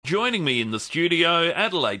Joining me in the studio,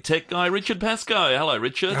 Adelaide tech guy Richard Pascoe. Hello,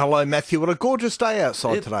 Richard. Hello, Matthew. What a gorgeous day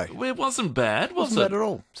outside today. It wasn't bad, was Wasn't it? bad at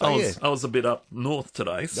all. So, I was a bit up north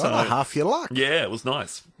today. So half your luck. yeah, it was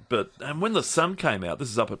nice. And when the sun came out, this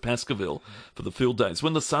is up at Pascoville for the field days.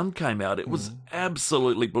 When the sun came out, it was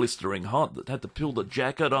absolutely blistering hot. It had to peel the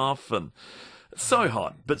jacket off and so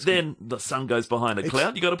hot. But then the sun goes behind a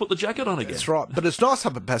cloud. You got to put the jacket on again. That's right. But it's nice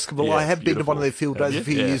up at Pascoville. Yeah, I have been to one of their beautiful. field days a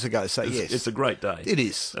few Yeah. years ago. So, yes. It's a great day. It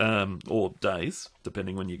is. Or days,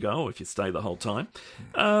 depending when you go, or if you stay the whole time.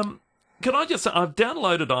 Can I just say, I've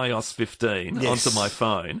downloaded iOS 15 Yes. onto my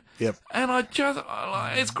phone. Yep. And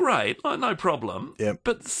it's great, no problem. Yep.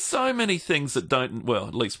 But so many things that don't, well,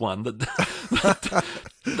 at least one, that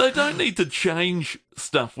they don't need to change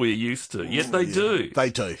stuff we're used to, yet they do.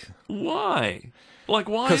 They do. Why? Like,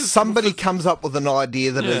 why? Because somebody comes up with an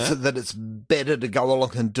idea that Yeah. that it's better to go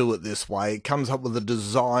along and do it this way. It comes up with a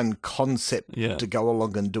design concept Yeah. to go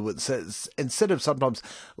along and do it. So instead of sometimes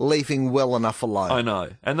leaving well enough alone. I know,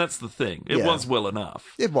 and that's the thing. It Yeah. was well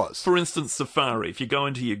enough. It was. For instance, Safari, if you go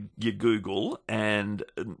into your Google and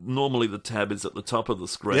normally the tab is at the top of the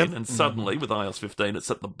screen Yep. and suddenly with iOS 15 it's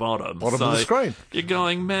at the bottom. Bottom of the screen. You're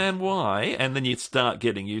going, man, why? And then you start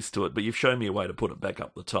getting used to it, but you've shown me a way to put it back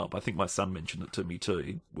up the top. I think my son mentioned it to me too.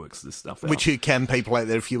 He works this stuff out. Which you can, people out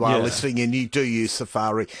there, if you are Yeah. listening and you do use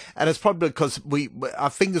Safari. And it's probably because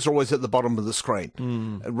our fingers are always at the bottom of the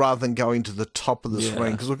screen rather than going to the top of the Yeah.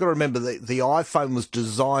 screen. Because we've got to remember that the iPhone was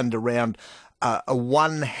designed around a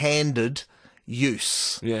one-handed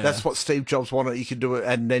use. Yeah. That's what Steve Jobs wanted. You could do it,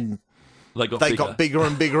 and then they they got bigger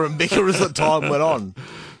and bigger and bigger as the time went on.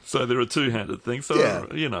 So they're a two-handed thing. So,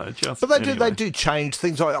 Yeah. just... But they anyway. do change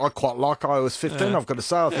things. I quite like iOS 15. Yeah. I've got to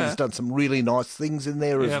say, I think Yeah. it's done some really nice things in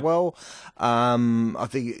there Yeah. as well. I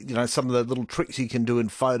think some of the little tricks you can do in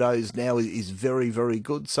photos now is very, very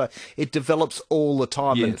good. So it develops all the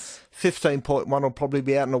time. Yes. And 15.1 will probably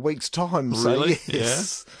be out in a week's time. Really? So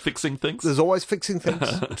yes, Yeah. Fixing things? there's always fixing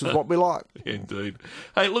things, which is what we like. Indeed.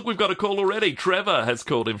 Hey, look, we've got a call already. Trevor has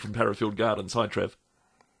called in from Parafield Gardens. Hi, Trev.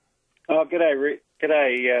 Oh, g'day,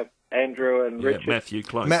 G'day, Andrew and Richard. Yeah, Matthew,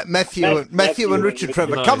 close. Matthew and Richard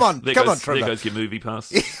Trevor. No, Come on, there come goes, on, Trevor. There goes your movie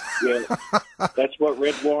pass. Yeah, that's what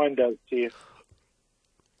red wine does to you.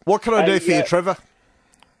 What can I do Hey, for you, Trevor?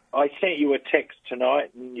 I sent you a text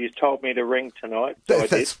tonight, and you told me to ring tonight, so I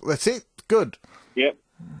did. That's it. Good. Yep.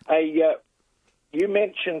 Hey, you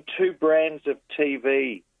mentioned two brands of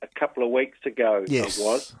TV a couple of weeks ago. Yes. It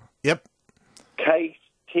was Yep.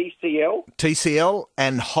 TCL. TCL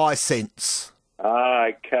and Hisense.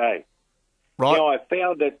 Okay. Right. Now I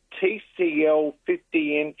found a TCL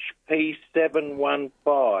 50-inch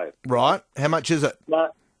P715. Right. How much is it?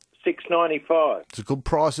 $695. It's a good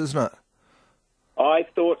price, isn't it? I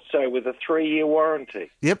thought so, with a 3-year warranty.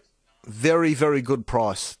 Yep. Very, very good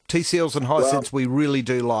price. TCLs and Hisense, we really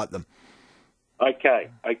do like them. Okay.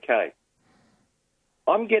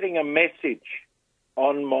 I'm getting a message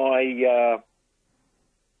on my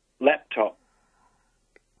laptop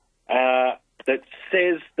that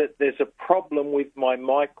says that there's a problem with my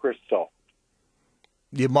Microsoft.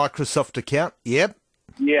 Your Microsoft account? Yep.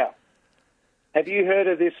 Yeah. Have you heard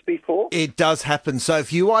of this before? It does happen. So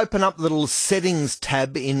if you open up the little settings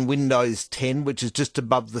tab in Windows 10, which is just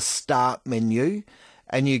above the start menu,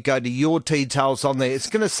 and you go to your details on there, it's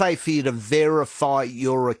going to say for you to verify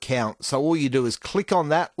your account. So all you do is click on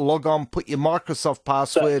that, log on, put your Microsoft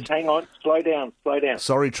password. Hang on, slow down.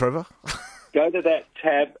 Sorry, Trevor. Go to that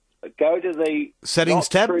tab. Go to the Settings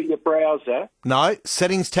not tab? through your browser. No,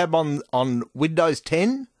 settings tab on Windows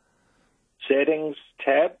 10. Settings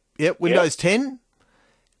tab. Yep, Windows 10.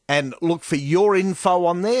 And look for your info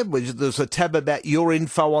on there. There's a tab about your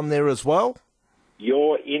info on there as well.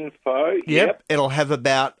 Your info. Yep. It'll have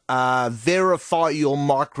about verify your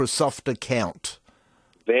Microsoft account.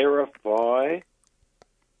 Verify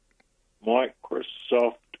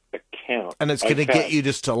Microsoft account. And it's going to get you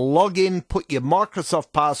just to log in, put your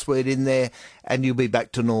Microsoft password in there, and you'll be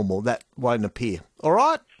back to normal. That won't appear. All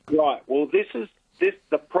right? Right. Well,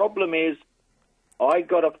 the problem is I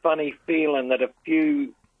got a funny feeling that a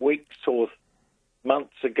few weeks or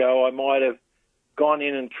months ago I might have gone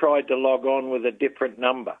in and tried to log on with a different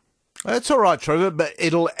number. That's all right, Trevor, but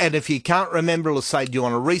and if you can't remember, it'll say, do you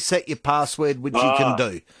want to reset your password, which you can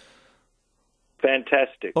do.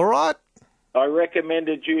 Fantastic. All right? I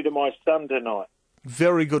recommended you to my son tonight.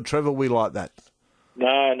 Very good, Trevor. We like that.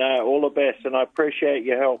 No, all the best, and I appreciate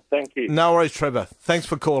your help. Thank you. No worries, Trevor. Thanks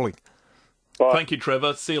for calling. Bye. Thank you,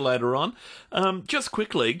 Trevor. See you later on. Just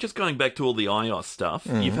quickly, just going back to all the iOS stuff,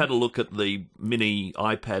 you've had a look at the mini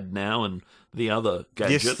iPad now and the other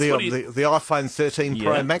gadgets. Yes, the iPhone 13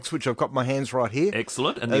 Pro Yeah. Max, which I've got in my hands right here.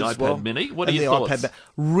 Excellent. And the as iPad well. Mini. What are And your the thoughts?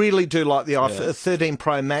 Really do like the iPhone 13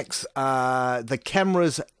 Pro Max. The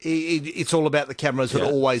cameras, it's all about the cameras. It Yeah.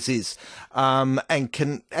 always is. And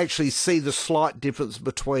can actually see the slight difference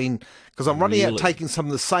between, because I'm running out Really? taking some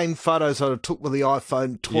of the same photos that I took with the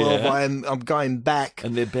iPhone 12. Yeah. I'm going back.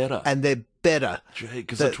 And they're better. And they're better.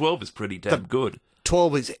 Because the 12 is pretty damn good.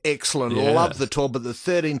 12 is excellent. Yeah. Love the 12, but the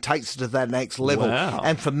 13 takes it to that next level. Wow.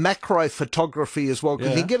 And for macro photography as well,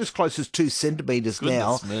 because Yeah. you can get as close as 2 centimetres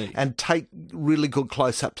now Goodness me. and take really good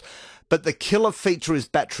close-ups. But the killer feature is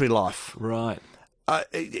battery life. Right.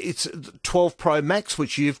 It's 12 Pro Max,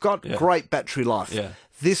 which you've got, Yeah. great battery life. Yeah.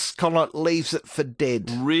 This kind of leaves it for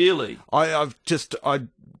dead. Really? I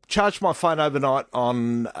charged my phone overnight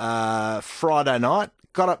on Friday night,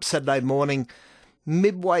 got up Saturday morning.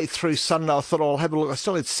 Midway through Sunday, I thought I'll have a look. I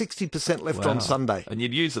still had 60% left Wow. on Sunday. And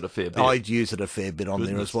you'd use it a fair bit. I'd use it a fair bit on there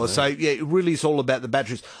Goodness as well. me. So, yeah, it really is all about the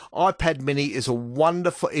batteries. iPad Mini is a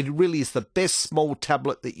wonderful, it really is the best small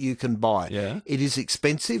tablet that you can buy. Yeah. It is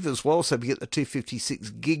expensive as well. So if you get the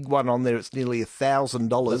 256 gig one on there, it's nearly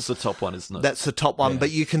 $1,000. That's the top one, isn't it? That's the top one, Yeah.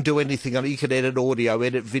 but you can do anything on it. You can edit audio,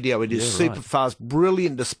 edit video. It is Yeah, super right. fast,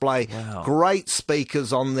 brilliant display, Wow. great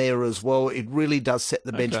speakers on there as well. It really does set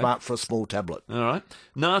the benchmark for a small tablet. All right.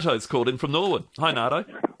 Nato's called in from Norwood. Hi, Nato.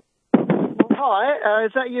 Hi,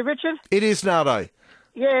 is that you, Richard? It is, Nardo.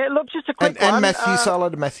 Yeah, look, just a quick And one. Matthew, say hello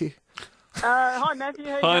to Matthew. Hi, Matthew. How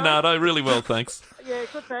you Hi, going? Nato. Really well, thanks. Yeah,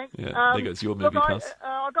 good, thanks. Yeah, there goes your look, movie pass.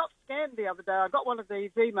 I got scammed the other day. I got one of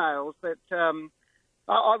these emails that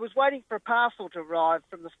I was waiting for a parcel to arrive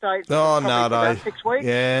from the States. Oh, probably for Nardo. about 6 weeks.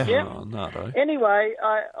 Yeah. Yep. Oh, Nato. Anyway,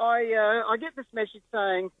 I get this message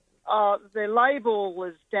saying the label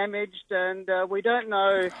is damaged and we don't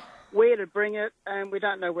know where to bring it and we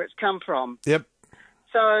don't know where it's come from. Yep.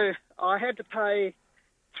 So I had to pay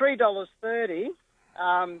 $3.30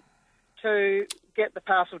 to get the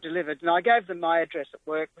parcel delivered. And I gave them my address at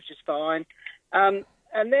work, which is fine. And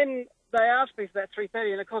then they asked me for that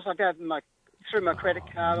 $3.30, and of course I gave them through my credit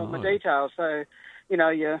card all my details. So, you know,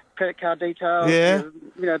 your credit card details, Yeah.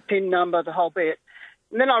 your, PIN number, the whole bit.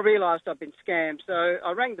 And then I realised I'd been scammed. So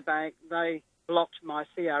I rang the bank. They blocked my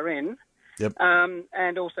CRN. Yep.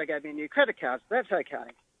 And also gave me a new credit card, so that's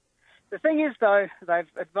okay. The thing is, though, they've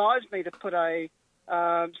advised me to put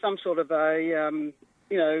some sort of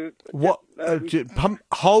What?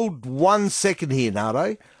 Hold 1 second here,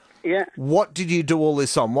 Nardo. yeah, What did you do all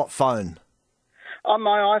this on? What phone? on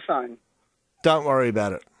my iPhone. Don't worry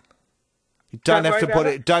about it. You don't have worry to put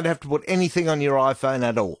about it. Don't have to put anything on your iPhone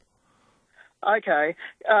at all. Okay.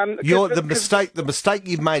 The mistake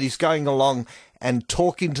you've made is going along and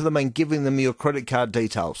talking to them and giving them your credit card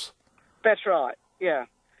details. That's right. Yeah.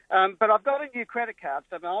 But I've got a new credit card,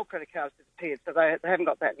 so my old credit card's disappeared, so they haven't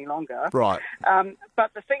got that any longer. Right.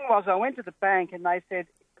 But the thing was, I went to the bank and they said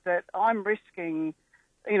that I'm risking,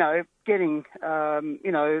 getting,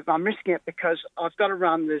 I'm risking it because I've got to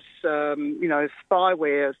run this,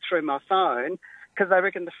 spyware through my phone because they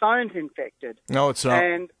reckon the phone's infected. No, it's not.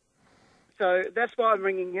 And so that's why I'm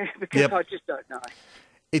ringing you because Yep. I just don't know.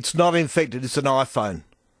 It's not infected. It's an iPhone.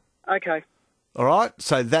 Okay. All right,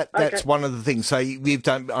 so that's Okay. one of the things. So you've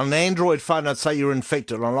done on an Android phone, I'd say you're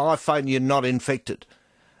infected. On an iPhone, you're not infected.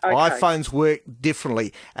 Okay. iPhones work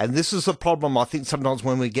differently, and this is a problem. I think sometimes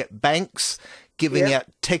when we get banks giving Yeah. out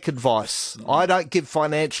tech advice, I don't give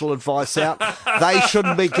financial advice out. They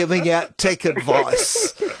shouldn't be giving out tech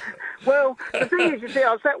advice. Well, the thing is, you see,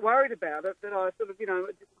 I was that worried about it that I sort of,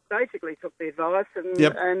 basically took the advice, and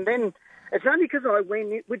Yep. and then it's only because I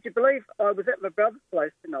went. Would you believe I was at my brother's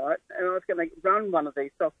place tonight, and I was going to run one of these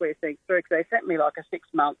software things through because they sent me like a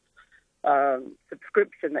 6-month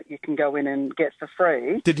subscription that you can go in and get for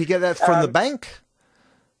free. Did you get that from the bank?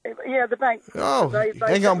 Yeah, the bank. Oh, they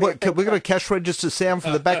hang on. sent me a We've got a cash register sound for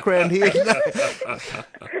the background here.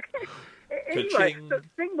 Anyway, Ka-ching. the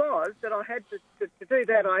thing was that I had to do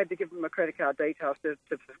that. I had to give them my credit card details to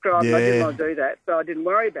subscribe. Yeah. I didn't want to do that, so I didn't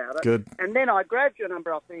worry about it. Good. And then I grabbed your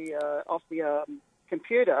number off the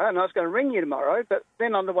computer, and I was going to ring you tomorrow. But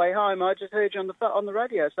then on the way home, I just heard you on the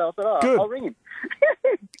radio, so I thought, Good. I'll ring him.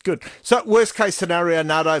 Good. So, worst case scenario,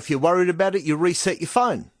 Nardo, if you're worried about it, you reset your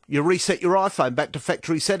phone. You reset your iPhone back to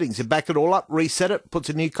factory settings. You back it all up, reset it, puts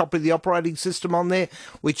a new copy of the operating system on there,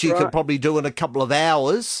 which you can Right. probably do in a couple of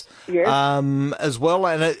hours Yes. as well.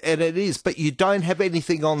 And it is, but you don't have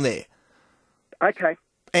anything on there. Okay.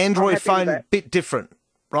 Android happy with phone, that. bit different,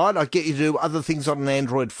 right? I get you to do other things on an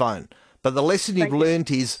Android phone. But the lesson you've Thank you.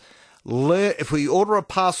 learnt is If we order a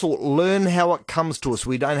parcel, learn how it comes to us.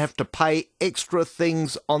 We don't have to pay extra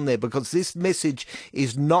things on there because this message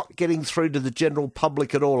is not getting through to the general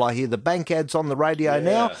public at all. I hear the bank ads on the radio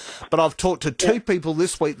now, but I've talked to two people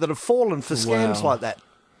this week that have fallen for scams like that.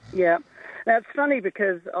 Yeah. Now, it's funny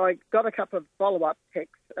because I got a couple of follow-up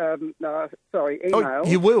texts, emails. Oh,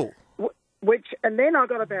 you will. And then I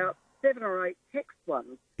got about 7 or 8 text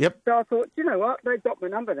ones. Yep. So I thought, you know what? They've got my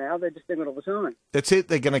number now. They're just doing it all the time. That's it.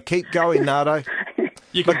 They're going to keep going, Nardo.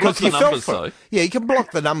 You can block the numbers, though. Yeah, you can block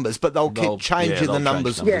the numbers, but they'll keep changing the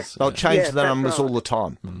numbers. They'll change the numbers all the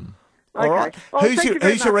time. All right. Well,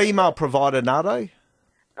 who's your email provider, Nardo?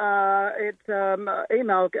 It's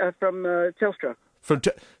email from Telstra.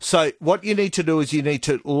 So what you need to do is you need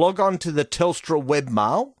to log on to the Telstra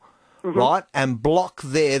webmail, right, and block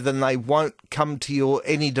there. Then they won't come to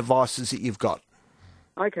any devices that you've got.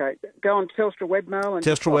 Okay, go on Telstra webmail and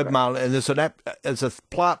Telstra webmail, and there's an app. There's a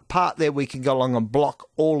part there we can go along and block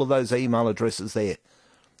all of those email addresses there.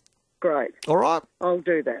 Great. All right. I'll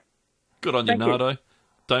do that. Good on you, Nardo.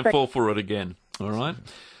 Don't fall for it again. All right.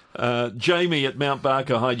 Jamie at Mount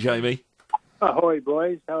Barker. Hi, Jamie. Ahoy,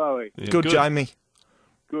 boys. How are we? Yeah, good, Jamie.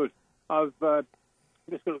 Good. I've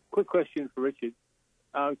just got a quick question for Richard.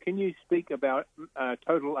 Can you speak about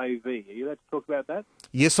Total AV? Are you allowed to talk about that?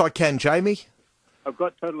 Yes, I can, Jamie. I've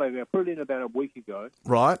got Total AV. I put it in about a week ago.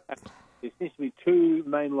 Right. There seems to be two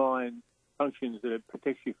mainline functions that it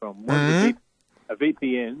protects you from. One is a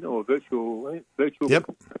VPN or virtual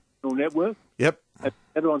network. Yep. And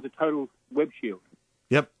the other one's a Total Web Shield.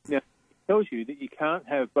 Yep. Now, it tells you that you can't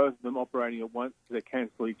have both of them operating at once because they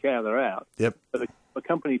cancel each other out. Yep. But the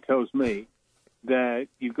company tells me that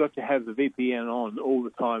you've got to have the VPN on all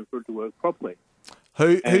the time for it to work properly.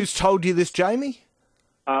 Who's told you this, Jamie?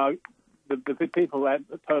 The people at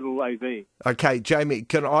Total AV. Okay, Jamie,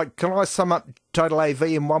 can I sum up Total AV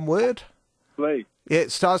in one word? Please. Yeah,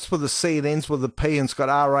 it starts with a C and ends with a P and it's got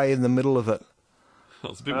RA in the middle of it. I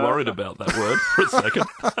was a bit worried about that word for a second.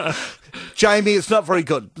 Jamie, it's not very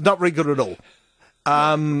good. Not very good at all.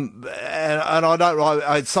 And I don't.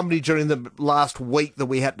 I had somebody during the last week that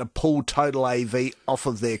we had to pull Total AV off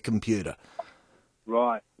of their computer.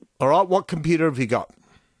 Right. All right. What computer have you got?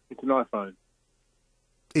 It's an iPhone.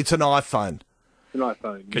 It's an iPhone. It's an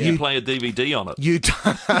iPhone. Can you play a DVD on it?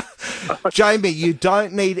 Jamie, you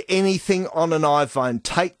don't need anything on an iPhone.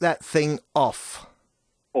 Take that thing off.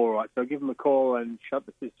 All right, so give them a call and shut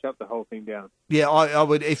the whole thing down. Yeah, I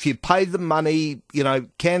would. If you pay the money,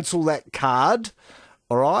 cancel that card.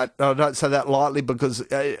 All right, I don't say that lightly because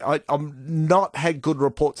I'm not had good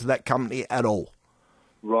reports of that company at all.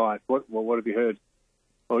 Right. What have you heard?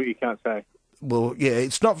 Well, you can't say. Well, yeah,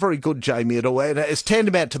 it's not very good, Jamie, at all. And it's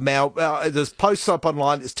tantamount to malware. There's posts up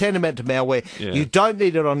online. It's tantamount to malware. Yeah. You don't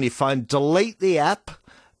need it on your phone. Delete the app,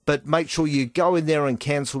 but make sure you go in there and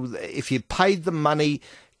cancel. If you paid the money,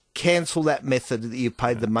 cancel that method that you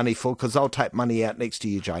paid the money for because they'll take money out next to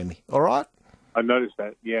you, Jamie. All right? I noticed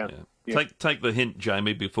that, yeah. Take the hint,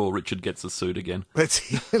 Jamie, before Richard gets a suit again.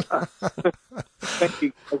 That's it. Thank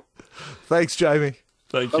you. Thanks, Jamie.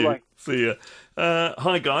 Thank you. See ya.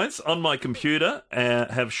 Hi, guys. On my computer,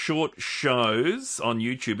 have short shows on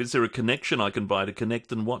YouTube. Is there a connection I can buy to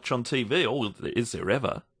connect and watch on TV? Or is there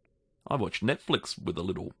ever? I watch Netflix with a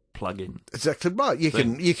little plug-in. Exactly right. You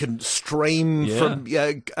can stream from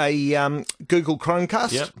a Google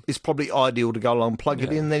Chromecast. Yep. It's probably ideal to go along, plug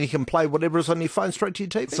it in, then you can play whatever's on your phone straight to your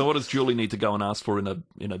TV. So what does Julie need to go and ask for in a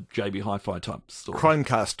JB Hi-Fi type store?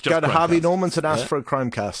 Chromecast. Just go to Chromecast. Harvey Norman's and ask for a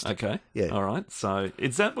Chromecast. Okay. Yeah. All right. So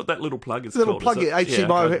is that what that little plug is little called? plug in,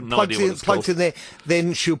 HDMI plugs in there.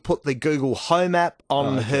 Then she'll put the Google Home app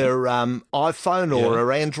on her iPhone or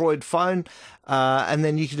her Android phone. And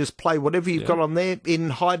then you can just play whatever you've got on there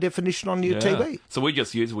in high definition on your TV. So we go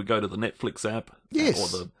to the Netflix app,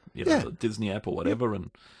 yes, or the Disney app or whatever,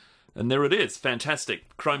 and there it is.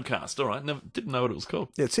 Fantastic Chromecast. All right, didn't know what it was called.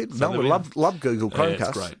 That's it. So we love Google Chromecast. Yeah,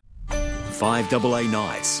 it's great. 5AA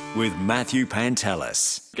Nights with Matthew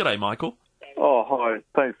Pantelis. G'day, Michael. Oh, hi.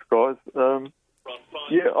 Thanks, guys.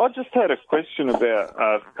 I just had a question about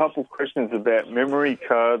a couple questions about memory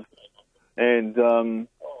cards and.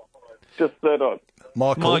 Just that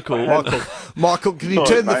Michael, can you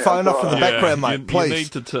turn the phone off in the background, mate, please? You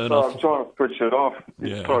need to turn off. I'm trying to switch it off.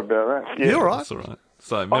 Yeah. Sorry about that. Yeah. You're all right. That's all right.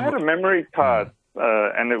 So I had a memory card,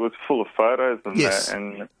 and it was full of photos and that.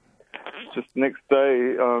 And just next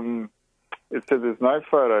day, it said there's no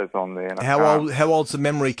photos on there. And How old's the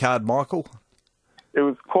memory card, Michael? It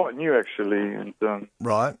was quite new, actually. And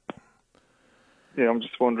right. Yeah, I'm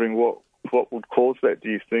just wondering what would cause that, do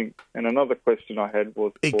you think? And another question I had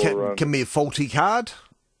was It can be a faulty card?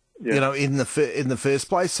 you know, in the first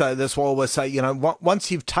place. So that's why I always say, you know,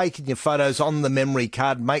 once you've taken your photos on the memory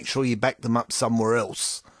card, make sure you back them up somewhere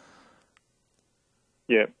else.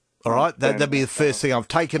 Yeah. All right, that'd be the first thing. I've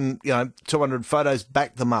taken, you know, 200 photos,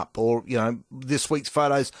 back them up, or, you know, this week's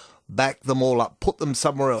photos, back them all up, put them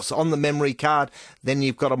somewhere else on the memory card. Then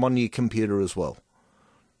you've got them on your computer as well.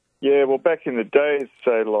 Yeah, well, back in the days,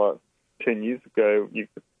 say like 10 years ago,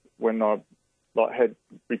 when I had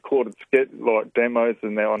recorded demos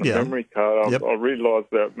and they're on a memory card, I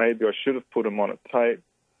realised that maybe I should have put them on a tape,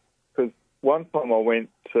 because one time I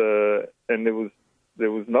went and there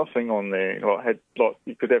was nothing on there.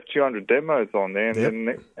 You could have 200 demos on there, and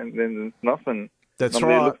then there's nothing. That's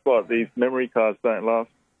right. It looks like these memory cards don't last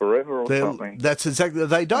forever or something. That's exactly.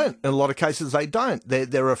 They don't. In a lot of cases, they don't.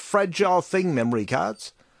 They're a fragile thing. Memory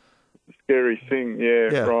cards. Scary thing.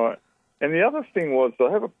 Yeah, right. And the other thing was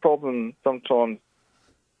I have a problem sometimes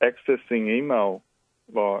accessing email.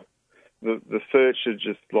 Like the search is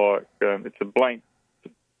just like it's a blank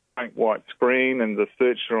white screen, and the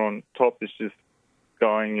searcher on top is just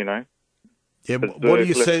going, you know. Yeah. What are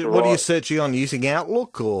you searching on? Using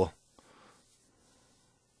Outlook or?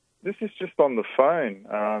 This is just on the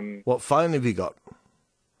phone. What phone have you got?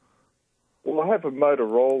 Well, I have a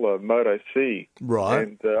Motorola Moto C. Right.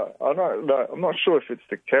 And I don't know, I'm not sure if it's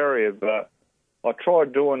the carrier, but I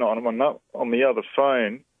tried doing it on the other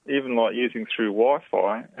phone, even like using through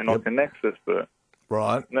Wi-Fi, and I can access it.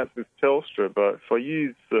 Right. And that's with Telstra. But if I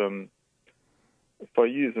use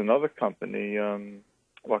another company,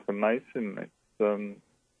 like a Mason,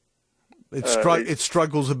 it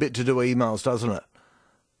struggles a bit to do emails, doesn't it?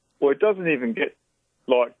 Well, it doesn't even get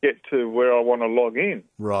to where I want to log in.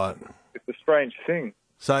 Right. It's a strange thing.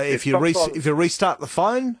 So if you restart the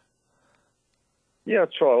phone? Yeah, I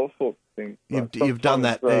try all sorts of things. You've done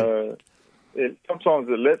that. Sometimes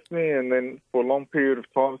it lets me, and then for a long period of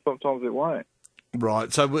time, sometimes it won't.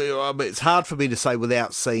 Right. So it's hard for me to say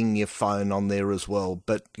without seeing your phone on there as well.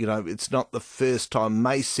 But, you know, it's not the first time.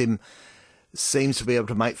 Maysim seems to be able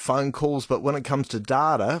to make phone calls, but when it comes to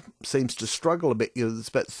data, seems to struggle a bit. It's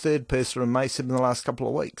about third person in Maysim in the last couple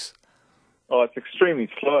of weeks. Oh, it's extremely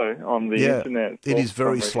slow on the internet. It is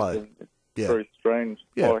very slow. It's very strange.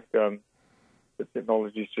 Yeah. Like the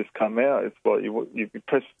technology's just come out. It's like you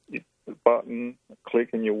press the button, click,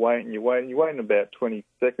 and you wait, and you wait, and you wait in about 20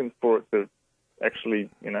 seconds for it to actually,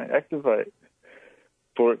 you know, activate.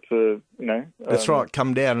 For it to, you know. That's right.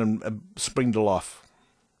 Come down and spring to life.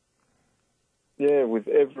 Yeah, with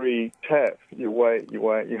every tap, you wait.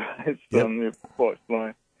 It's quite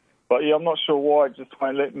slow. But yeah, I'm not sure why it just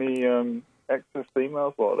won't let me access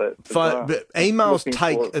emails like that. But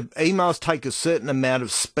emails take a certain amount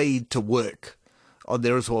of speed to work on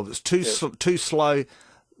there as well. If it's too slow,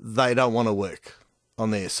 they don't want to work on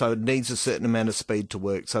there. So it needs a certain amount of speed to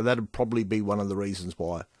work. So that'd probably be one of the reasons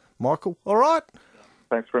why. Michael, all right?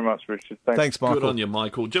 Thanks very much, Richard. Thanks, Michael. Good on you,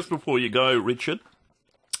 Michael. Just before you go, Richard,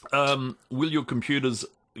 will your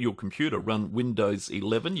computer run Windows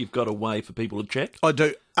 11? You've got a way for people to check? I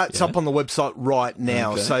do. It's up on the website right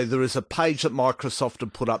now. Okay. So there is a page that Microsoft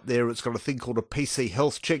have put up there. It's got a thing called a PC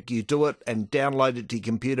health check. You do it and download it to your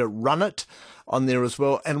computer, run it on there as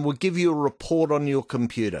well, and we'll give you a report on your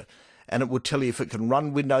computer. And it will tell you if it can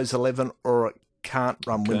run Windows 11 or it can't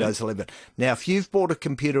run Windows 11. Now, if you've bought a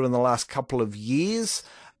computer in the last couple of years,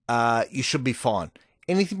 you should be fine.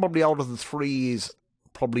 Anything probably older than 3 years,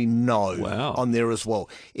 probably no on there as well.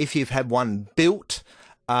 If you've had one built,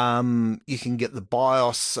 you can get the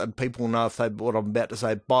BIOS, and people know what I'm about to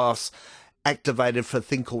say, BIOS activated for a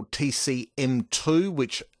thing called TCM2,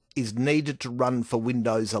 which is needed to run for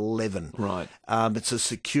Windows 11. Right. It's a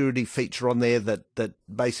security feature on there that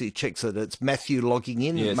basically checks that it's Matthew logging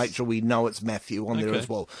in and make sure we know it's Matthew on there as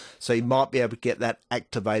well. So you might be able to get that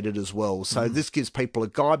activated as well. So this gives people a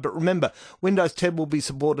guide. But remember, Windows 10 will be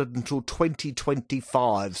supported until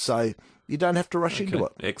 2025. So you don't have to rush into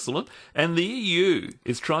it. Excellent. And the EU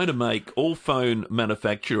is trying to make all phone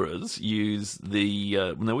manufacturers use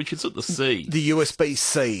which is at the C. The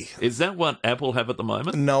USB-C. Is that what Apple have at the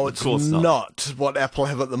moment? No, it's not what Apple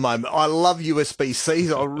have at the moment. I love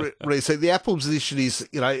USB-C. I really see the Apple position is,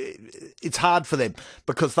 you know, it's hard for them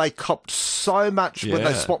because they copped so much when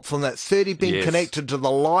they swapped from that 30-pin connector to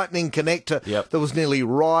the Lightning connector. There was nearly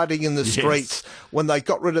rioting in the streets. When they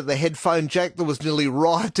got rid of the headphone jack, there was nearly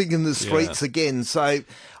rioting in the streets again. So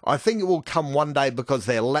I think it will come one day because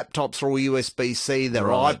their laptops are all USB-C, their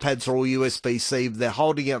iPads are all USB-C, they're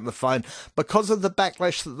holding out on the phone because of the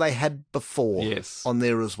backlash that they had before on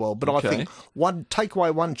there as well. But I think take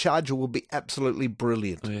away one charger will be absolutely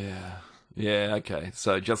brilliant. Yeah. Yeah, okay.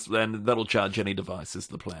 So and that'll charge any device is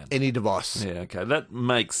the plan. Any device. Yeah, okay. That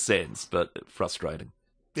makes sense, but frustrating.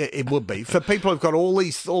 Yeah, it would be. For people who've got all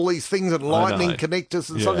these things and lightning connectors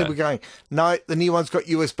and something, we're going, no, the new one's got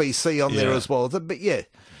USB-C on there as well. But yeah.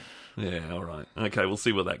 Yeah, all right. Okay, we'll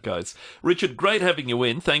see where that goes. Richard, great having you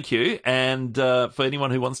in. Thank you. And for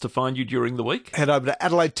anyone who wants to find you during the week, head over to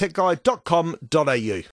adelaidetechguide.com.au.